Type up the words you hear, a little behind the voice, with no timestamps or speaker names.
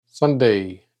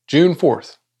Sunday, June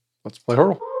 4th. Let's play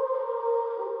Hurdle.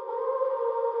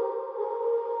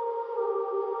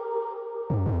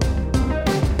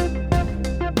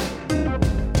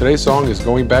 Today's song is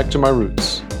Going Back to My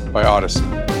Roots by Odyssey.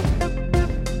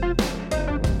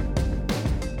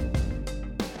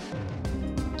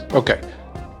 Okay,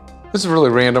 this is really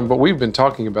random, but we've been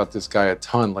talking about this guy a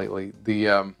ton lately.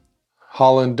 The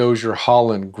Holland Dozier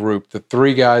Holland group, the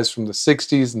three guys from the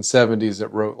 60s and 70s that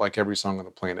wrote like every song on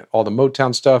the planet. All the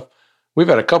Motown stuff. We've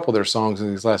had a couple of their songs in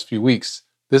these last few weeks.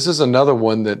 This is another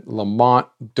one that Lamont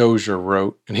Dozier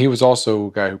wrote, and he was also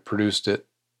a guy who produced it.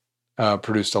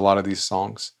 Produced a lot of these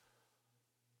songs.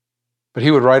 But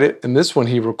he would write it, and this one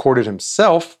he recorded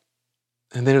himself.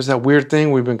 And then there's that weird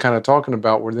thing we've been kind of talking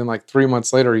about where then like 3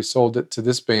 months later he sold it to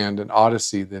this band, and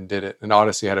Odyssey then did it. And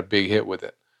Odyssey had a big hit with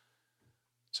it.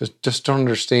 So just don't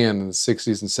understand in the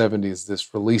 60s and 70s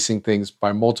this releasing things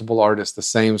by multiple artists, the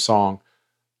same song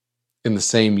in the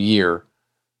same year,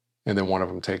 and then one of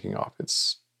them taking off.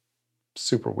 It's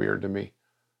super weird to me.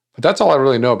 But that's all I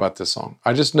really know about this song.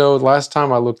 I just know last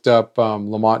time I looked up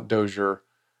Lamont Dozier,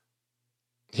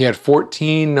 he had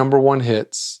 14 number one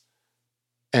hits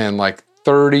and like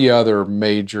 30 other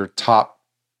major top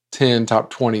 10, top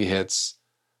 20 hits.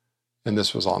 And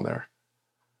this was on there.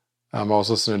 I was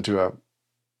listening to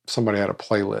somebody had a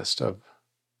playlist of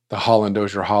the Holland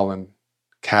Dozier Holland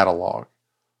catalog.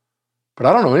 But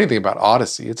I don't know anything about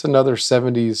Odyssey. It's another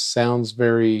 70s, sounds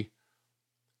very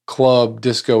club,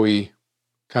 disco-y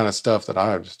kind of stuff that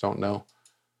I just don't know.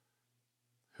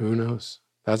 Who knows?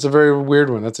 That's a very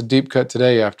weird one. That's a deep cut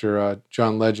today after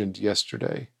John Legend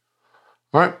yesterday.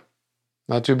 All right.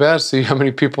 Not too bad. See how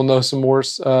many people know some more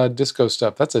disco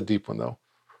stuff. That's a deep one, though.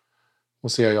 We'll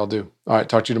see how y'all do. All right.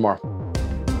 Talk to you tomorrow.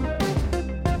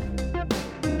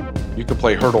 You can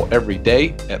play Hurdle every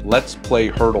day at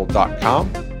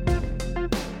letsplayhurdle.com.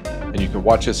 And you can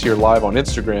watch us here live on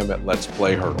Instagram at Let's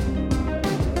Play Hurdle.